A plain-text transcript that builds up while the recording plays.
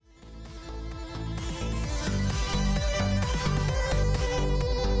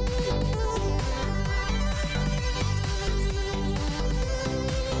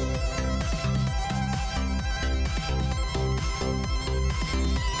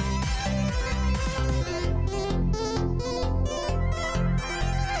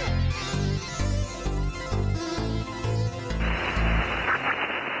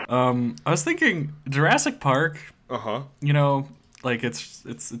I was thinking Jurassic Park. Uh-huh. You know, like it's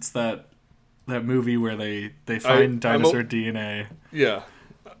that movie where they find dinosaur DNA. Yeah.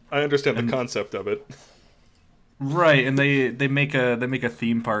 I understand the And concept of it. right, and they make a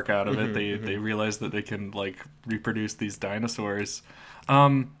theme park out of it. Mm-hmm, They realize that they can like reproduce these dinosaurs.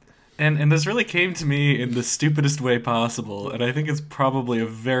 And this really came to me in the stupidest way possible, and I think it's probably a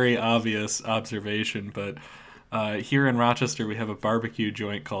very obvious observation, but here in Rochester we have a barbecue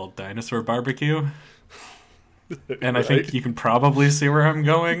joint called Dinosaur Barbecue, and I think Right. you can probably see where I'm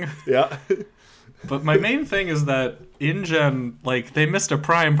going. Yeah. But my main thing is that InGen, like, they missed a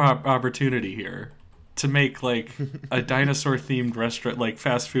prime opportunity here to make like a dinosaur themed restaurant, like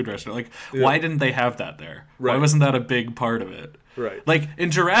fast food restaurant. Like, why didn't they have that there? Why Right. wasn't that a big part of it? Right. Like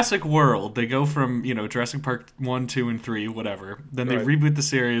in Jurassic World, they go from Jurassic Park 1, 2, and 3, whatever. Then they Right. reboot the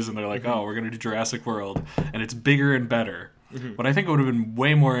series and they're like, oh, we're gonna do Jurassic World, and it's bigger and better. But I think it would have been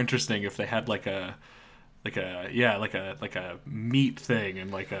way more interesting if they had like a meat thing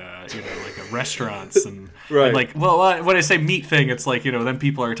and like a restaurants and, Right. and like when I say meat thing, it's like then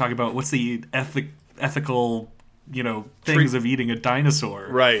people are talking about what's the ethical things of eating a dinosaur.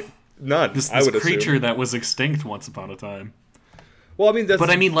 Right. None. This I would creature assume. that was extinct once upon a time. Well, I mean, that's. But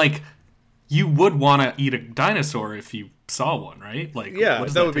I mean, like, you would want to eat a dinosaur if you saw one, right? Like, yeah, what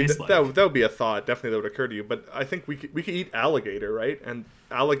does that would be taste like? that would be a thought. Definitely, that would occur to you. But I think we could eat alligator, right? And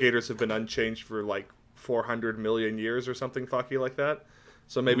alligators have been unchanged for like 400 million years or something fucky like that.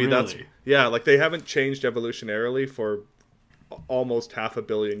 So maybe that's Really? like they haven't changed evolutionarily for almost 500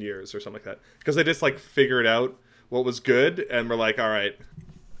 million years or something like that, because they just like figured out what was good and were like, all right.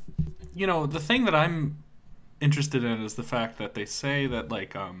 The thing that I'm interested in is the fact that they say that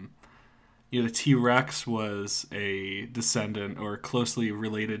like the T-Rex was a descendant or closely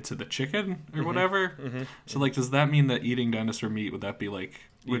related to the chicken or whatever. So like, does that mean that eating dinosaur meat, would that be like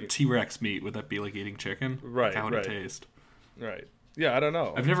with T-Rex meat, would that be like eating chicken? Right, Like, how would right. it taste? Right. Yeah, I don't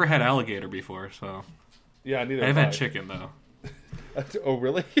know. I've never had alligator before, so Yeah, neither I have have had chicken though. Oh,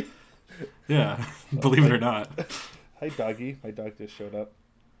 really? Yeah, believe it or not. Hi, doggy. My dog just showed up.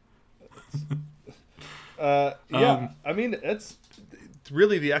 Yeah, I mean, it's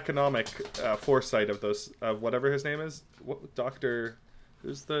really the economic foresight of those, of whatever his name is. What Doctor?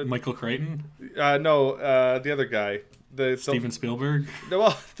 Who's the? Michael Crichton, No, the other guy. The Steven Spielberg.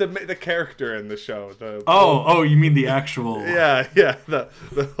 well, the character in the show. The Oh, you mean the actual? yeah, the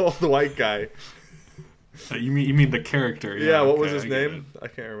old white guy. You mean the character? Yeah, what okay, was his I get name? I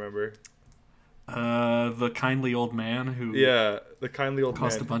can't remember. it. The kindly old man who Yeah, the kindly old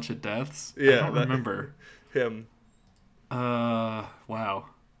caused man. a bunch of deaths. Yeah, I don't that- remember. Him. Wow.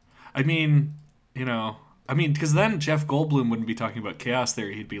 I mean, because then Jeff Goldblum wouldn't be talking about chaos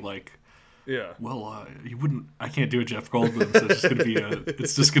theory. He'd be like, Yeah. well, you wouldn't. I can't do a Jeff Goldblum, so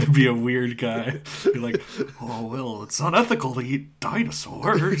it's just gonna be a weird guy. Be like, oh well, it's unethical to eat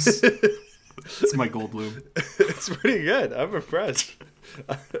dinosaurs. It's my Goldblum. It's pretty good. I'm impressed.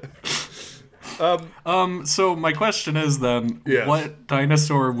 So my question is then, Yes. what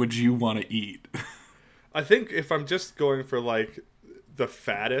dinosaur would you want to eat? I think if I'm just going for like the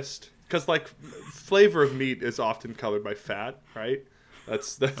fattest, because like flavor of meat is often colored by fat, right?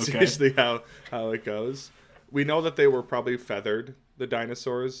 That's Okay. usually how it goes. We know that they were probably feathered, the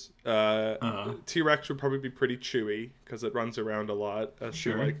dinosaurs. T-Rex would probably be pretty chewy because it runs around a lot, as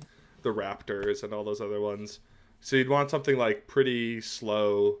Sure. to like the raptors and all those other ones. So you'd want something like pretty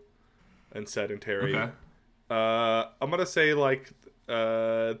slow and sedentary. Okay. I'm gonna say like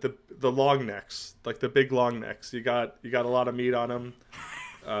the long necks, like the big long necks. You got a lot of meat on them.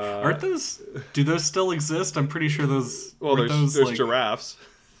 Aren't those? Do those still exist? I'm pretty sure those. Well, weren't there's those, like, giraffes.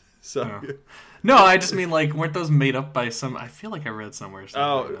 So Oh. No, I just mean like, weren't those made up by some? I feel like I read somewhere.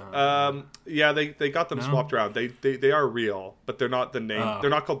 yeah, they got them No? swapped around. They are real, but they're not the name. Oh. They're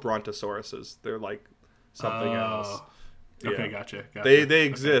not called brontosauruses. They're like something else. Okay, Yeah. gotcha. They Okay.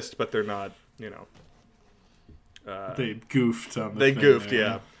 exist, but they're not. They goofed on. They thing goofed, there.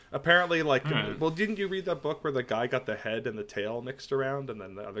 yeah. Apparently, like, Alright. well, didn't you read that book where the guy got the head and the tail mixed around, and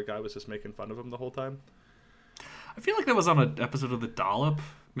then the other guy was just making fun of him the whole time? I feel like that was on an episode of The Dollop.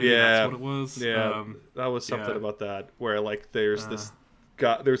 Maybe Yeah, that's what it was. Yeah, that was something yeah. about that where like there's this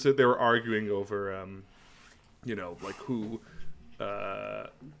guy. They were arguing over, like who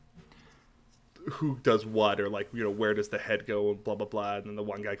does what, or like where does the head go, and blah blah blah. And then the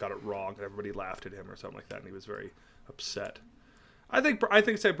one guy got it wrong, and everybody laughed at him or something like that, and he was very upset. I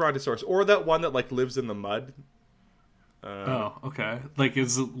think say Brontosaurus, or that one that like lives in the mud. Oh, okay. Like,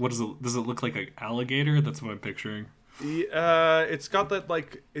 what is it? Does it look like an alligator? That's what I'm picturing. It's got that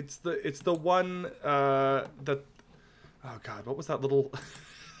like it's the one that. Oh God, what was that little?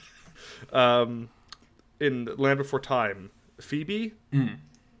 In Land Before Time, Phoebe,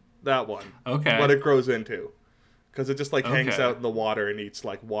 that one. Okay. What it grows into, because it just like hangs Okay. out in the water and eats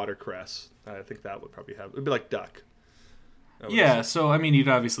like watercress. I think that would probably have. It'd be like duck. I would Yeah, so I mean, you'd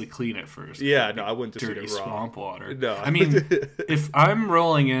obviously clean it first. Yeah, no, I wouldn't just Dirty eat it raw. swamp water. No. I mean, if I'm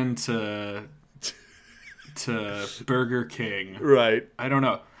rolling into Burger King, Right. I don't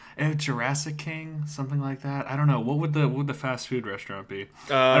know. Jurassic King, something like that. I don't know. What would the fast food restaurant be?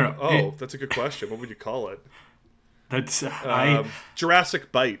 I don't know. That's a good question. What would you call it? That's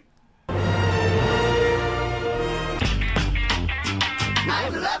Jurassic Bite.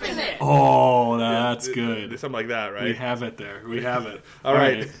 Oh, that's good. Something like that, right? We have it there. We have it. All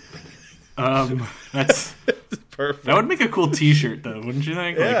right. That's Perfect. that would make a cool T-shirt, though, wouldn't you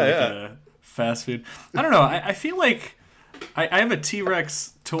think? Yeah. Fast food. I don't know. I feel like I have a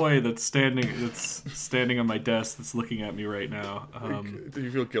T-Rex toy that's standing on my desk that's looking at me right now. Do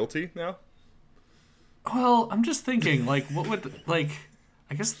you feel guilty now? Well, I'm just thinking, like, what would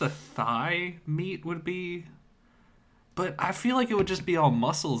I guess the thigh meat would be. But I feel like it would just be all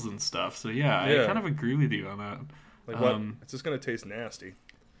muscles and stuff. So yeah, I kind of agree with you on that. Like what? It's just gonna taste nasty.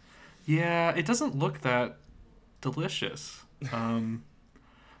 Yeah, it doesn't look that delicious.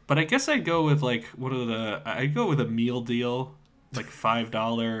 But I guess I'd go with like I'd go with a meal deal, like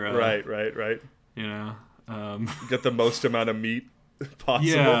 $5. Right. You know, Get the most amount of meat possible.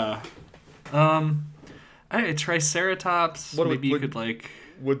 yeah. Triceratops. Maybe you could like.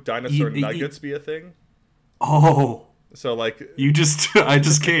 Would dinosaur Eat- nuggets be a thing? Oh. So like I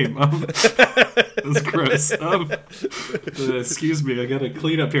just came. That's gross. Excuse me, I gotta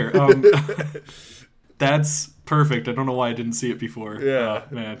clean up here. That's perfect. I don't know why I didn't see it before. Yeah.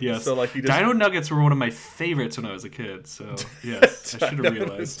 Man, yes. So, like, you just- Dino Nuggets were one of my favorites when I was a kid, so yes, I should have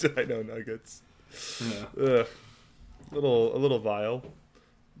realized. Dino nuggets. Yeah. Ugh. A little vile.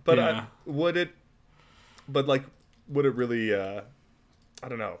 But Yeah. would it really I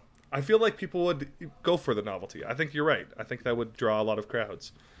don't know. I feel like people would go for the novelty. I think you're right. I think that would draw a lot of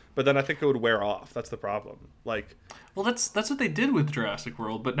crowds. But then I think it would wear off. That's the problem. Like, Well, that's what they did with Jurassic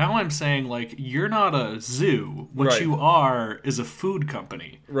World, but now I'm saying, like, you're not a zoo. What Right. you are is a food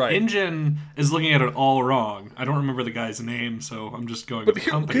company. Right. InGen is looking at it all wrong. I don't remember the guy's name, so I'm just going with the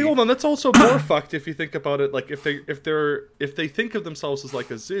company. okay, hold on. That's also more fucked if you think about it. Like, if they think of themselves as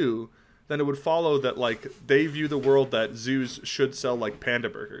like a zoo, then it would follow that like they view the world that zoos should sell like panda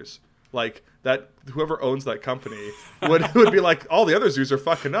burgers. Like that, whoever owns that company would be like, all the other zoos are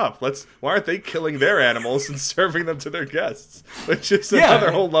fucking up. Why aren't they killing their animals and serving them to their guests? Which is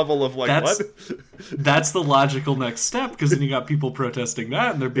another whole level of like, what? That's the logical next step, because then you got people protesting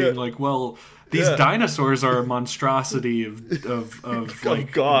that, and they're being like, well, these dinosaurs are a monstrosity of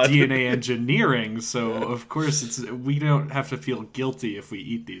like God. DNA engineering, so of course we don't have to feel guilty if we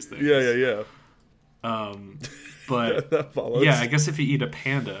eat these things. Yeah. But That follows. yeah, I guess if you eat a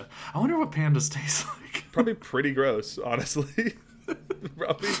panda, I wonder what pandas taste like. Probably pretty gross, honestly.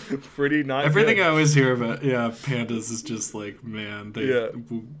 Probably pretty not Everything good. I always hear about pandas is just like, man,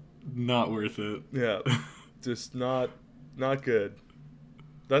 not worth it. Yeah, just not good.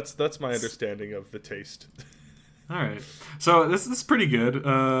 That's my understanding of the taste. All right, so this is pretty good.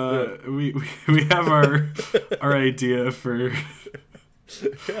 We have our idea for.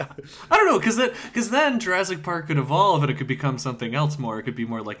 Yeah. I don't know, because then Jurassic Park could evolve and it could become something else more. It could be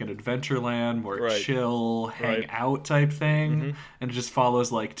more like an Adventureland, more Right. chill, hang out type thing, and it just follows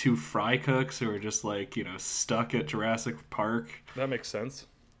like two fry cooks who are just like stuck at Jurassic Park. That makes sense.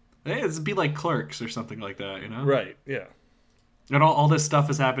 Hey, it'd be like Clerks or something like that, Right. Yeah. And all this stuff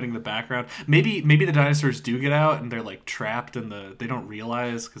is happening in the background. Maybe the dinosaurs do get out and they're like trapped in they don't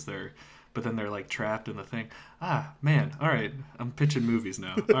realize but then they're like trapped in the thing. Ah, man. All right. I'm pitching movies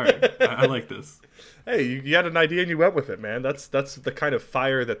now. All right. I like this. Hey, you had an idea and you went with it, man. That's the kind of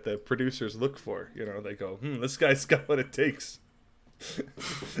fire that the producers look for. They go, this guy's got what it takes.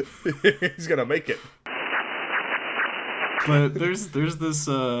 He's gonna make it. But there's this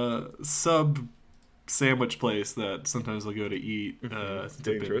sub sandwich place that sometimes I'll go to eat. Dip in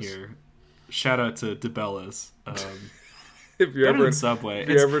Dangerous. here. Shout out to DeBella's. If you're Better ever than Subway.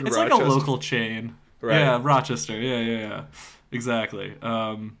 you're ever in It's like a Rochester. local chain. Right. Yeah, Rochester. Yeah. Exactly.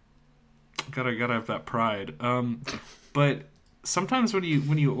 Gotta have that pride. But sometimes when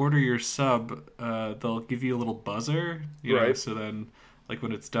you order your sub, they'll give you a little buzzer. You know, Right. so then, like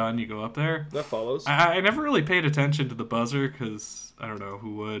when it's done, you go up there. That follows. I never really paid attention to the buzzer because I don't know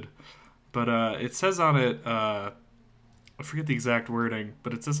who would. But it says on it, I forget the exact wording,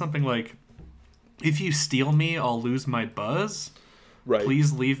 but it says something like, "If you steal me, I'll lose my buzz. Right.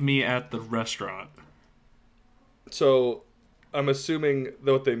 Please leave me at the restaurant." So, I'm assuming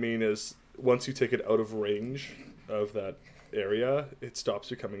that what they mean is once you take it out of range of that area, it stops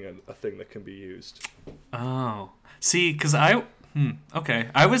becoming a thing that can be used. Oh, see, because okay,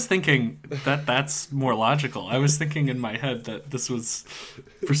 I was thinking that that's more logical. I was thinking in my head that this was,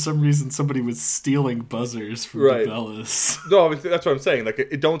 for some reason, somebody was stealing buzzers from Right. Cabela's. No, I mean, that's what I'm saying.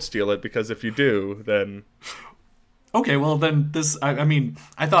 Like, don't steal it, because if you do, then Okay, well then this. I mean,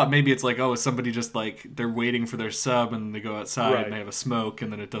 I thought maybe it's like, oh, somebody just like they're waiting for their sub and they go outside Right. and they have a smoke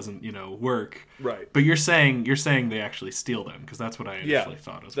and then it doesn't, work. right. But you're saying they actually steal them, because that's what I Yeah, initially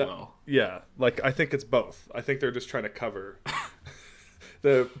thought as that- well. Yeah, like I think it's both. I think they're just trying to cover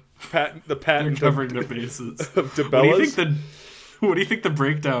the patent. The They're patent covering the bases. of What DeBella's. do you think the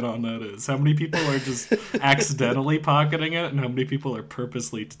breakdown on that is? How many people are just accidentally pocketing it, and how many people are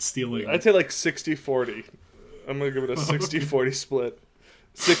purposely stealing? I'd say like 60-40. I'm gonna give it a 60-40 split.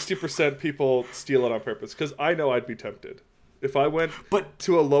 60% people steal it on purpose, because I know I'd be tempted if I went But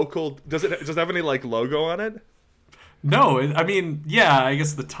to a local. Does it have any like logo on it? no, I mean, yeah, I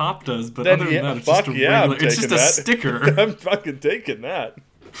guess the top does, but Then other yeah, than that, it's fuck just a yeah, I'm regular. It's just taking a that. sticker. I'm fucking taking that.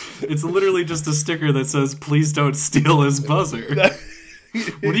 It's literally just a sticker that says, "Please don't steal his buzzer."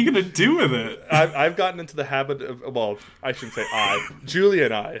 What are you gonna do with it? I've gotten into the habit of, well, I shouldn't say Julia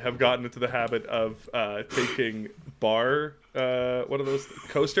and I have gotten into the habit of taking what are those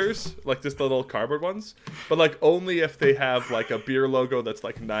coasters, like just the little cardboard ones, but like only if they have like a beer logo that's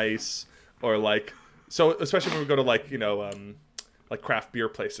like nice, or like, so especially when we go to like like craft beer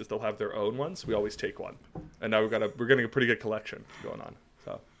places, they'll have their own ones. We always take one, and now we're getting a pretty good collection going on.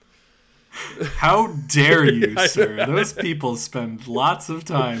 So How dare you, I sir? know. Those people spend lots of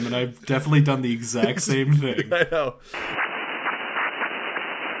time, and I've definitely done the exact same thing. I know.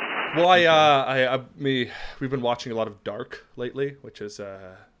 Well, we've been watching a lot of Dark lately, which is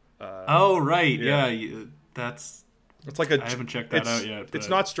Oh right, Yeah. that's. it's like I haven't checked that it's, out yet. It's but-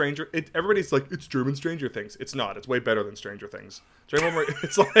 not everybody's like, it's German Stranger Things. It's not. It's way better than Stranger Things.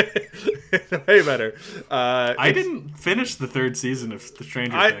 It's like it's way better. I didn't finish the third season of The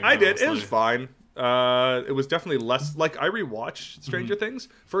Stranger Things. I did. It was honestly. fine. It was definitely less like, I rewatched Stranger Mm-hmm. Things.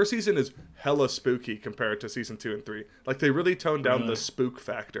 First season is hella spooky compared to season 2 and 3. Like they really toned down the Really? spook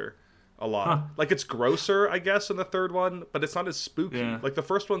factor a lot. Huh. Like it's grosser, I guess, in the third one, but it's not as spooky. Yeah. Like the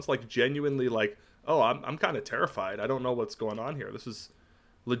first one's like genuinely like, oh, I'm kind of terrified. I don't know what's going on here. This is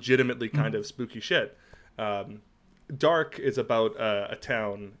legitimately kind of spooky shit. Dark is about a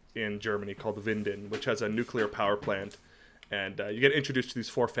town in Germany called Winden, which has a nuclear power plant, and you get introduced to these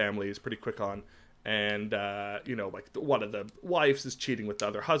 4 families pretty quick on, and like one of the wives is cheating with the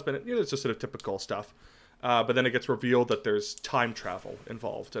other husband. And, it's just sort of typical stuff. But then it gets revealed that there's time travel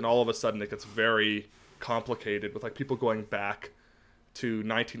involved, and all of a sudden it gets very complicated with like people going back to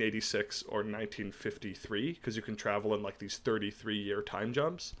 1986 or 1953, because you can travel in like these 33-year time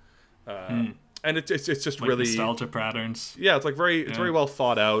jumps. And it's just like really nostalgia patterns. yeah, it's like it's Yeah. very well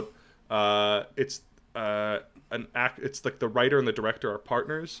thought out. It's it's like the writer and the director are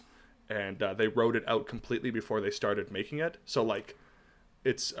partners, and they wrote it out completely before they started making it. So like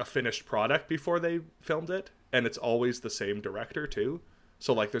it's a finished product before they filmed it, and it's always the same director too.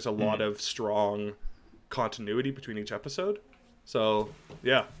 So like there's a lot of strong continuity between each episode. So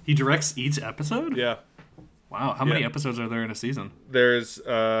yeah, He directs each episode? yeah. Wow, how many Yeah. episodes are there in a season? There's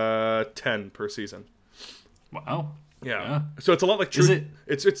 10 per season. Wow. Yeah. Yeah. So it's a lot like True. Is it-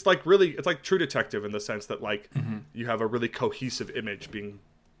 It's like really, it's like True Detective in the sense that like you have a really cohesive image being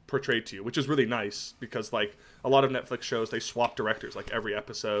portrayed to you, which is really nice, because like a lot of Netflix shows, they swap directors like every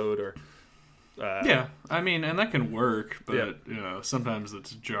episode, or Yeah, I mean, and that can work, but Yeah. sometimes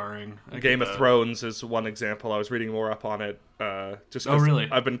it's jarring. I Game get of that. Thrones is one example. I was reading more up on it. Just Oh, 'cause really?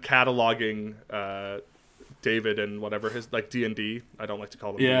 I've been cataloging David and whatever his like D&D. I don't like to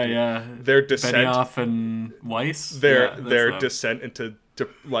call them. Yeah, D&D. yeah. Their descent. Benioff and Weiss. their Yeah, that's their them. descent into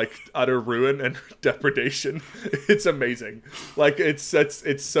like utter ruin and depredation. It's amazing. Like it's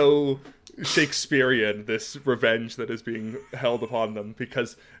so Shakespearean, this revenge that is being held upon them,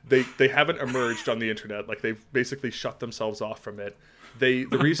 because they haven't emerged on the internet. Like they've basically shut themselves off from it. The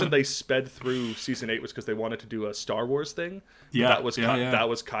reason they sped through season 8 was because they wanted to do a Star Wars thing. Yeah, that was yeah, yeah. that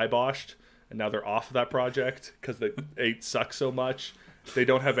was kiboshed, and now they're off of that project because the 8 sucks so much. They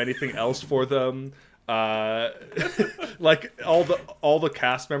don't have anything else for them. Like all the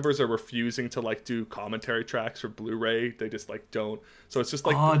cast members are refusing to like do commentary tracks for Blu-ray. They just like don't. So it's just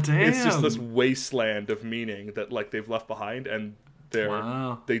like Aw, it's just this damn. wasteland of meaning that like they've left behind, and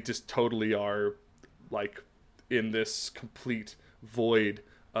Wow. they just totally are like in this complete void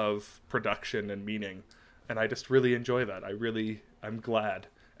of production and meaning. And I just really enjoy that. I'm glad.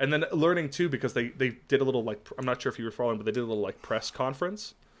 And then learning too, because they did a little like, I'm not sure if you were following, but they did a little like press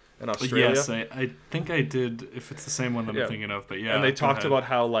conference in Australia. Yes, I think I did, if it's the same one that I'm thinking of, but yeah. And they talked about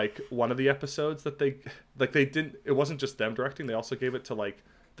how like one of the episodes that they didn't, it wasn't just them directing, they also gave it to like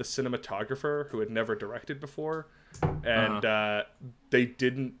the cinematographer who had never directed before, and they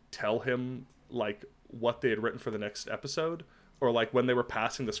didn't tell him like what they had written for the next episode, or like when they were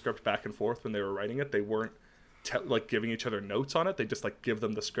passing the script back and forth when they were writing it, they weren't like giving each other notes on it. They just like give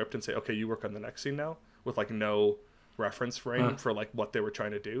them the script and say, okay, you work on the next scene now, with like no reference frame for like what they were trying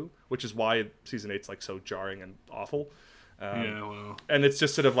to do, which is why season 8's like so jarring and awful. Well, and it's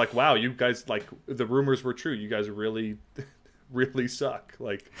just sort of like, wow, you guys, like, the rumors were true, you guys really really suck.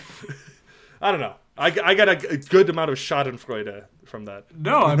 Like, I don't know, I got a good amount of schadenfreude from that.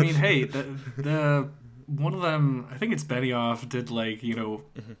 no, I mean, hey, the one of them, I think it's Benioff, did like, you know,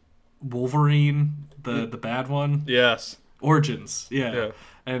 Wolverine, the bad one. Yes. Origins, yeah.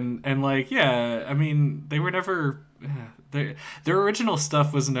 And like, yeah, I mean, they were never, their original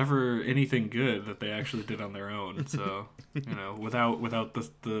stuff was never anything good that they actually did on their own. So, you know, without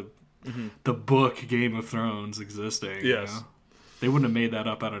the book Game of Thrones existing, Yes. you know, they wouldn't have made that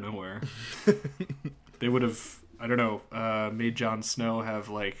up out of nowhere. They would have, I don't know, made Jon Snow have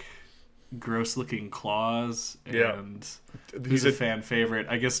like gross looking claws, and he's a fan favorite.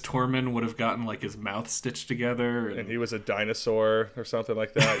 I guess Tormund would have gotten like his mouth stitched together, and he was a dinosaur or something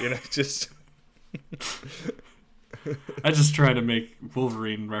like that, you know. Just I just try to make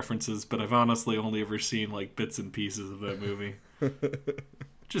Wolverine references, but I've honestly only ever seen like bits and pieces of that movie.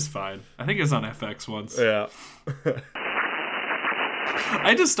 Just fine. I think it was on FX once. Yeah.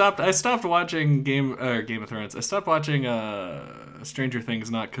 I stopped watching Game of Thrones. I stopped watching Stranger Things,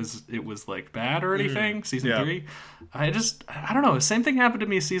 not because it was like bad or anything. Season 3, I don't know. The same thing happened to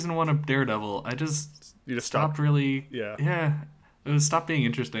me season 1 of Daredevil. You just stopped really. Yeah. It was stopped being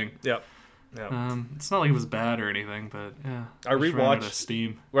interesting. Yeah. It's not like it was bad or anything, but yeah. I rewatched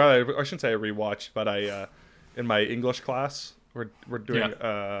Steam. Well, I shouldn't say I rewatched, but I in my English class we're doing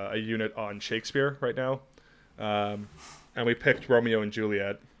a unit on Shakespeare right now. And we picked Romeo and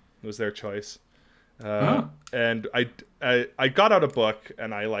Juliet. It was their choice. And I got out a book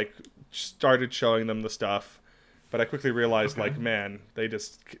and I like started showing them the stuff, but I quickly realized like, man, they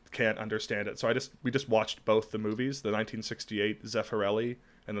just can't understand it. So we just watched both the movies, the 1968 Zeffirelli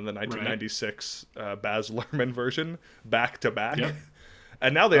and then the 1996 Baz Luhrmann version, back to back. Yep.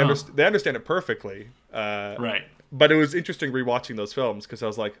 And now they understand it perfectly. Right. But it was interesting rewatching those films because I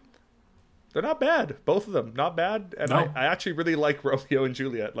was like, they're not bad. Both of them, not bad. And I actually really like Romeo and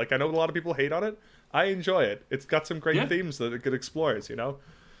Juliet. Like, I know a lot of people hate on it. I enjoy it. It's got some great themes that it explores, you know?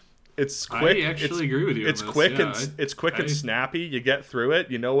 It's quick. I actually agree with you. It's quick it's quick and snappy. You get through it.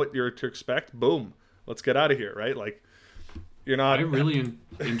 You know what you're to expect. Boom. Let's get out of here, right? Like, you're not... I really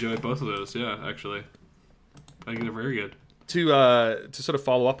enjoyed both of those, yeah, actually. I think they're very good. To sort of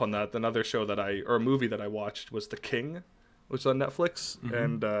follow up on that, another show or a movie that I watched was The King, which is on Netflix,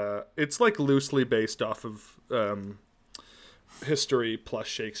 and it's like loosely based off of history plus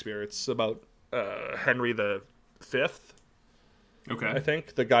Shakespeare. It's about Henry V. Okay, I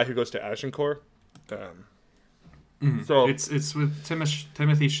think the guy who goes to Agincourt. So it's with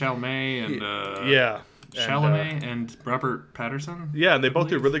Timothy Chalamet and Chalamet and Robert Pattinson. Yeah, and they both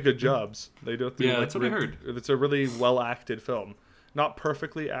do really good jobs. They do. Yeah, that's what I heard. It's a really well acted film. Not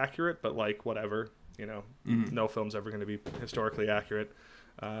perfectly accurate, but like whatever. You know, no film's ever going to be historically accurate,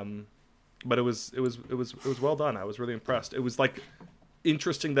 but it was well done. I was really impressed. It was like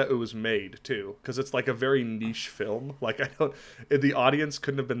interesting that it was made too, because it's like a very niche film. Like the audience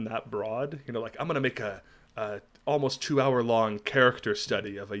couldn't have been that broad. You know, like I'm going to make a almost 2-hour long character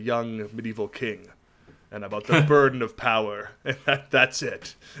study of a young medieval king, and about the burden of power, and that's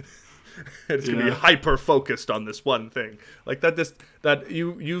it. It's gonna be hyper focused on this one thing, like that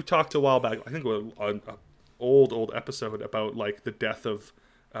you talked a while back. I think on an old episode about like the death of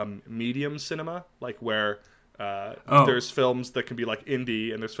medium cinema, like where there's films that can be like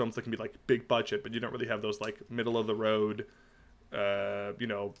indie and there's films that can be like big budget, but you don't really have those like middle of the road,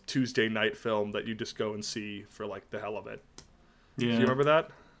 Tuesday night film that you just go and see for like the hell of it. Yeah, do you remember that?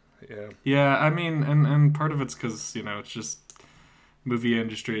 Yeah. I mean, and part of it's because it's just. Movie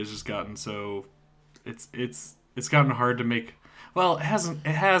industry has just gotten so it's gotten hard to make. Well, it hasn't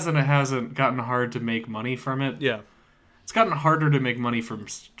gotten hard to make money from it. Yeah, it's gotten harder to make money from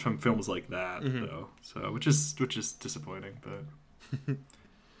films like that though. So which is disappointing, but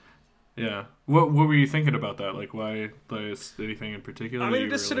yeah. What were you thinking about that? Like, why? Like, anything in particular? I mean, it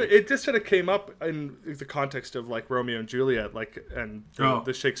just sort of came up in the context of like Romeo and Juliet, like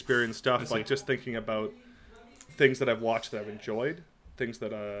the Shakespearean stuff. Like just thinking about things that I've watched that I've enjoyed. things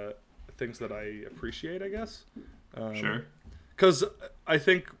that I appreciate, I guess. Sure. Because I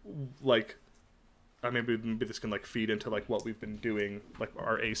think like, maybe this can like feed into like what we've been doing, like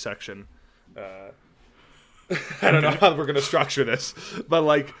our A section. I don't know how we're gonna structure this, but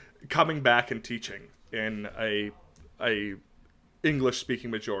like coming back and teaching in a English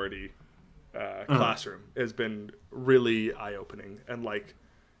speaking majority classroom has been really eye opening, and like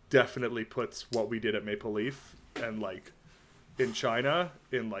definitely puts what we did at Maple Leaf and like in China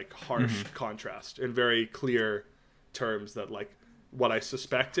in like harsh contrast, in very clear terms that like what I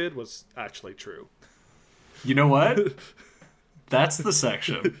suspected was actually true. You know what? That's the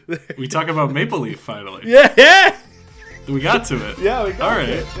section. We talk about Maple Leaf finally. Yeah! We got to it. Yeah, we got All right,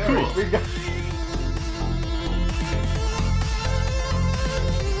 it. Yeah, cool. we got